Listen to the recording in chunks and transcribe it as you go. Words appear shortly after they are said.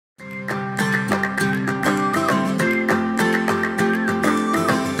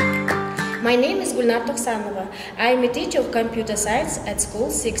is Gulnar Toksanova. I am a teacher of computer science at school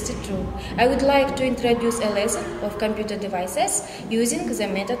 62. I would like to introduce a lesson of computer devices using the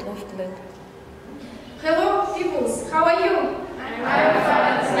method of CLIL. Hello, peoples. How are you? I'm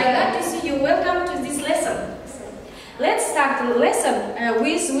fine. I'm glad to see you. Welcome to this lesson. Let's start the lesson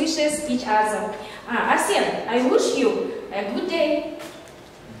with wishes each other. Arsen, I wish you a good day.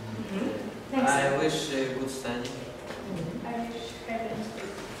 Next. I wish good study.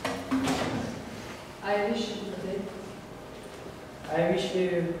 I wish you good day. I wish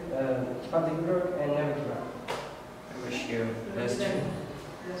you public work and never give up. I wish you best future.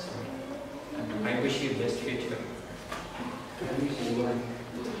 I wish you best future. I wish you one.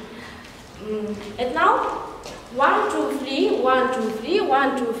 And now, 1, 2, 3, 1, 2, 3,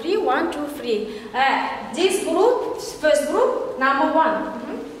 1, 2, 3, 1, 2, 3. This group, first group, number 1.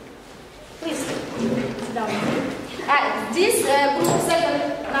 Please sit down. This group,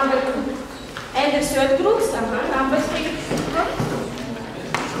 second, number 2. And the third group, number 3.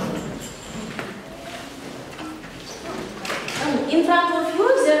 In front of you,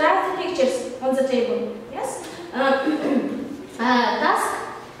 there are the pictures on the table. Yes?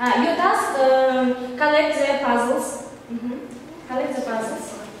 Your task, collect the puzzles. Collect the puzzles.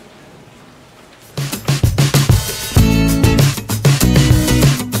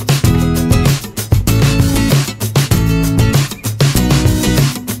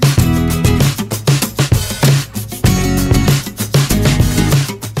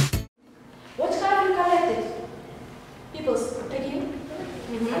 What have you collected? People, take you?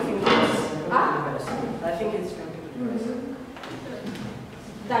 I think it's computer device.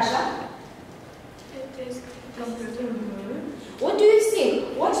 Dasha? It is computer. What do you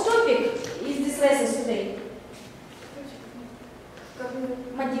think? What topic is this lesson today?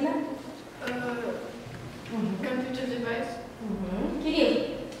 Madina? Computer device. Kirill,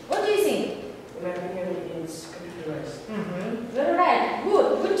 what do you think? In my opinion, it's computer device. Very right. Good.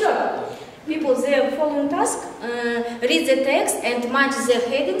 Good job. People, the following task, read the text and match the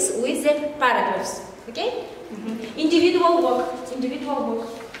headings with the paragraphs. Okay? Individual work. Individual work.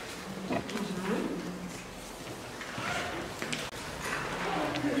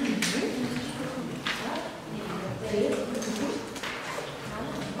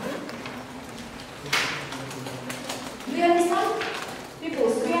 Do you understand? People,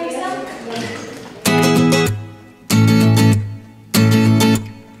 do you understand?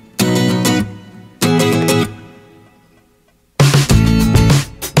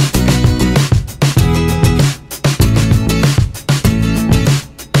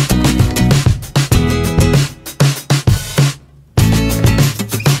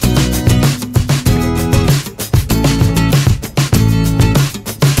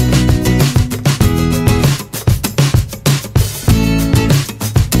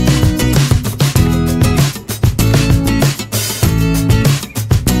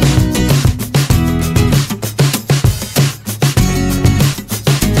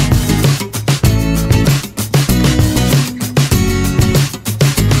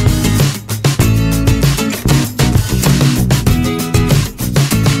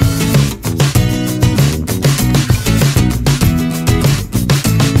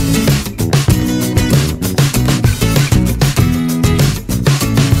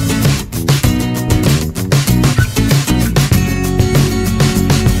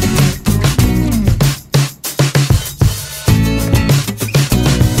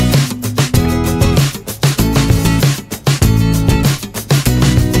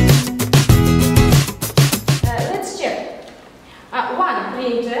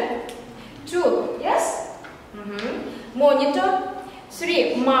 Monitor,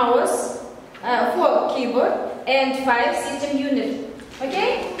 3 mouse, 4 keyboard, and 5 system unit.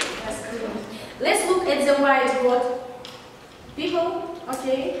 Okay? Let's look at the whiteboard. People,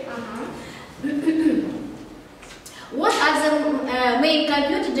 okay? What are the main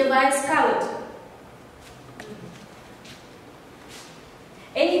computer device colored?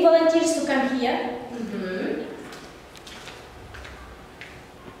 Any volunteers to come here?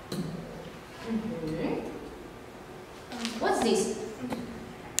 What's this?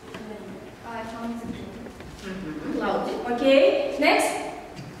 I found the Cloud. Okay. Next.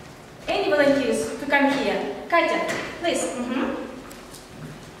 Any volunteers to come here? Katya, please.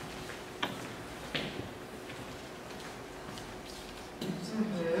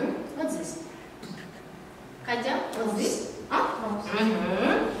 What's this? Katya, what's this?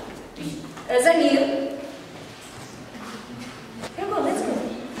 Zamir. Come on, let's go.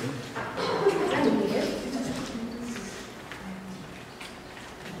 Zamir.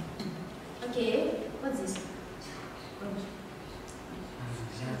 Okay, what's this?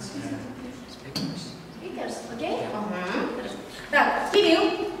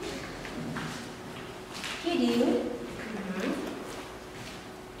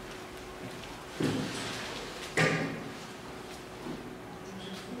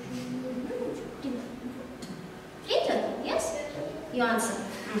 answer.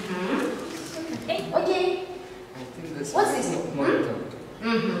 Okay. I think this What's this? monitor.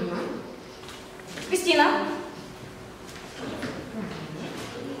 Christina.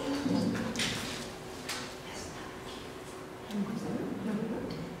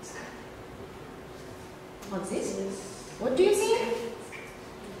 What's this? What do you think?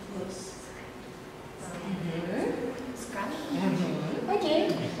 Okay,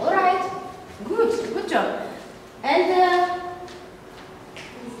 all right. Good job. And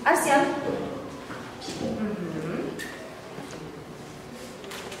Arsen.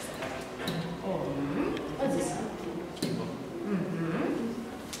 What's this?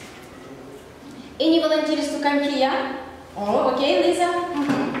 Any volunteers to come here? Oh, okay, Lisa.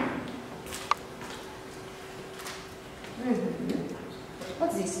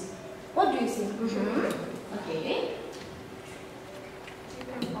 What's this? What do you think? Okay.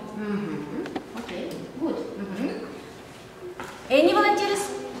 Okay, good. Any volunteers?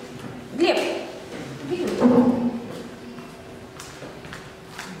 Gleb.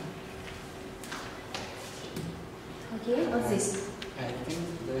 Okay, what's this? I think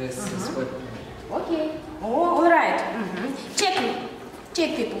this is what. Okay. Oh, all right.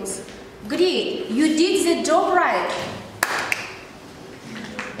 Check, peoples. Great. You did the job right.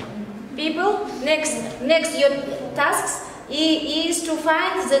 People, next your tasks is to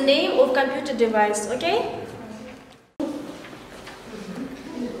find the name of computer device. Okay?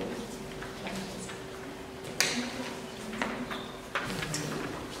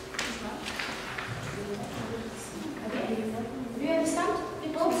 Do you understand,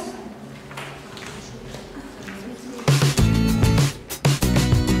 people?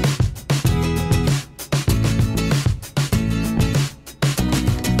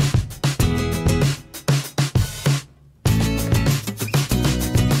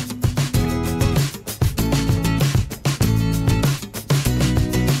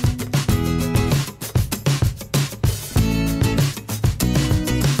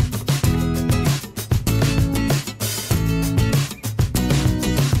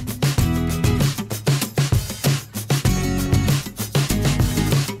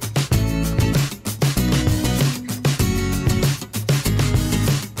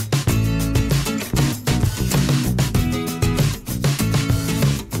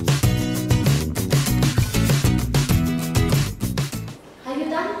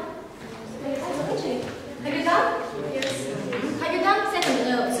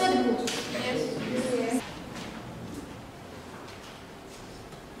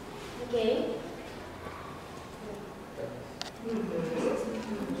 Okay.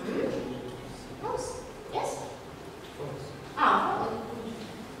 Close. Yes? Ah,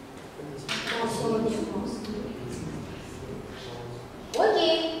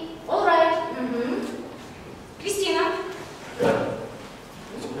 okay. All right. Christina.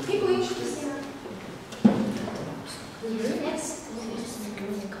 Keep going, Christina. Next.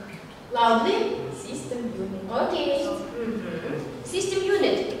 Loudly. System unit. Okay. System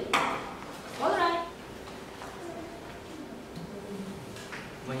unit. All right.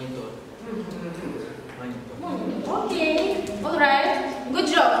 Monitor. Okay. All right. Good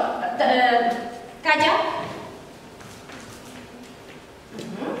job. Katya.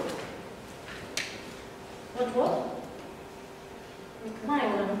 What?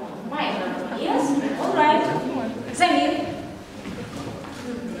 Microphone. Yes. All right. Zamir.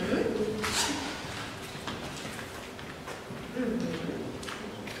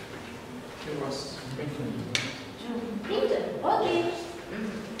 Printer. Okay.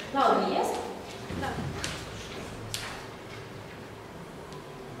 Loudly, yes?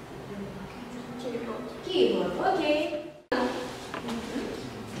 Keyboard. Okay.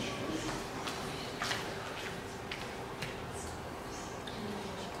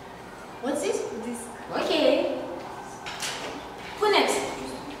 What's this? Okay. Who next?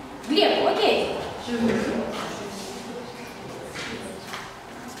 Gleb. Okay.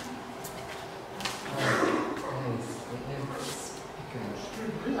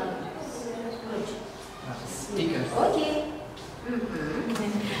 Speaker. Okay.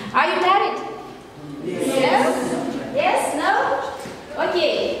 Are you married? Yes. Yes? No?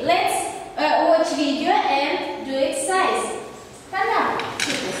 Okay. Let's watch video and do exercise. Come on.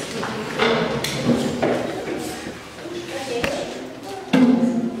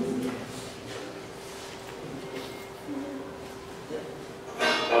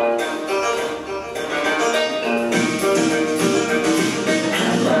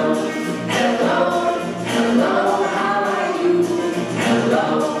 Hello, how are you? Hello,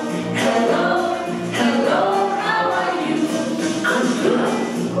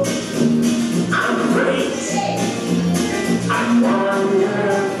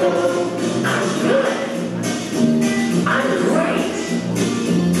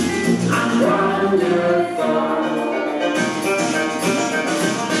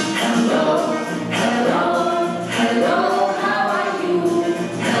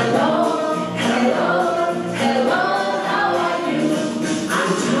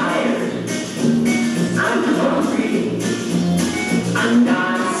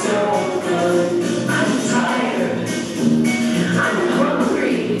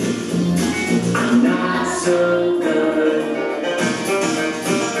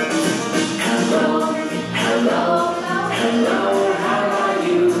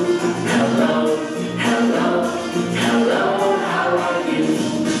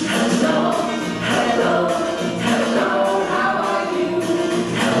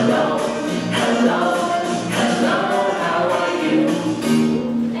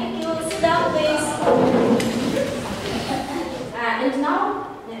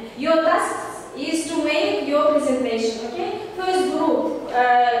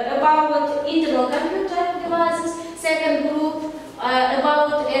 about internal computer devices, second group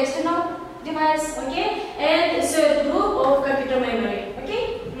about external device, okay, and third group of computer memory,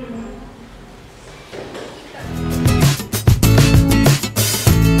 okay.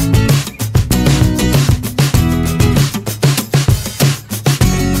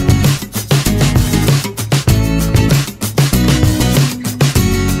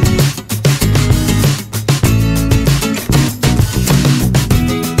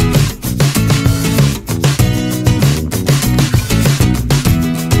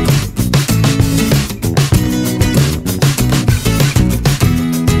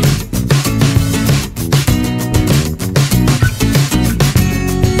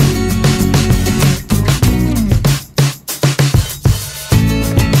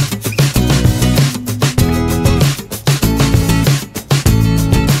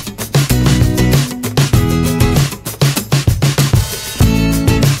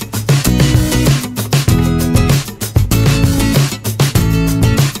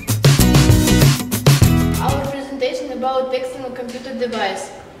 Device.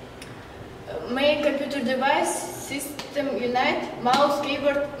 Main computer device system unite mouse,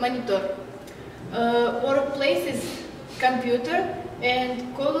 keyboard, monitor. Workplaces computer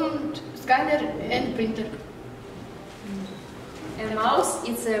and column, scanner and printer. A mouse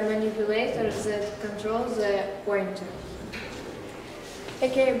is a manipulator that controls the pointer. A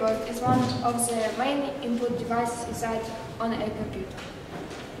keyboard is one of the main input devices inside on a computer.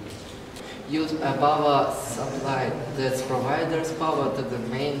 Use a power supply that provides power to the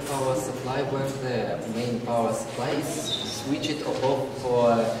main power supply when the main power supply is switched off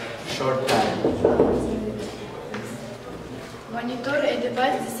for a short time. Monitor a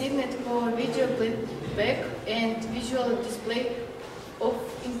device designed for video playback and visual display of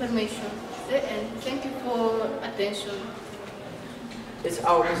information. And thank you for attention. It's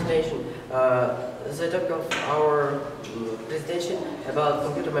our presentation. The topic of our presentation about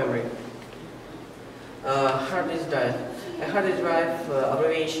computer memory. Hard disk drive. A hard disk drive,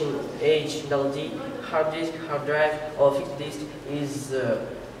 abbreviation HDD, hard disk, hard drive, or fixed disk, is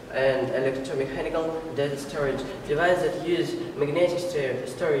an electromechanical data storage device that uses magnetic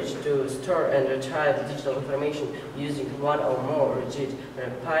storage to store and retrieve digital information using one or more rigid,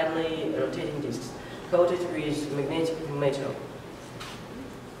 rapidly rotating disks coated with magnetic metal.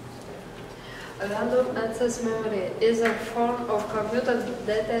 Random access memory is a form of computer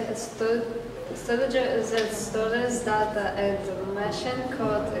data storage that stores data and machine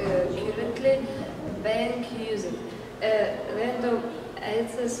code currently being used. A random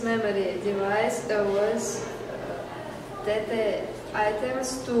access memory device allows data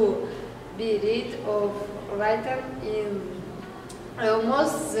items to be read or written in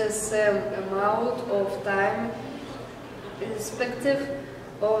almost the same amount of time, irrespective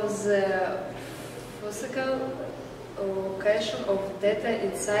of the physical location of data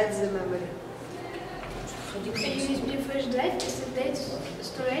inside the memory. A USB flash drive is a data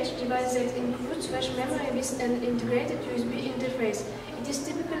storage device that includes flash memory with an integrated USB interface. It is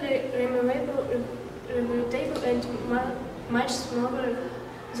typically removable and much smaller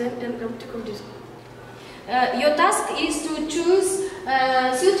than an optical disc. Your task is to choose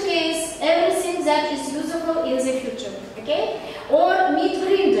suitcase everything that is useful in the future, okay? Or meat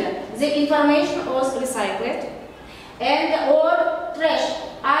grinder, the information was recycled, and or trash,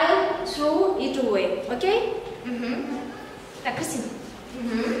 I threw it away, okay? Так, Кристина.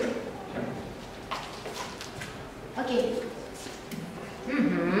 Okay.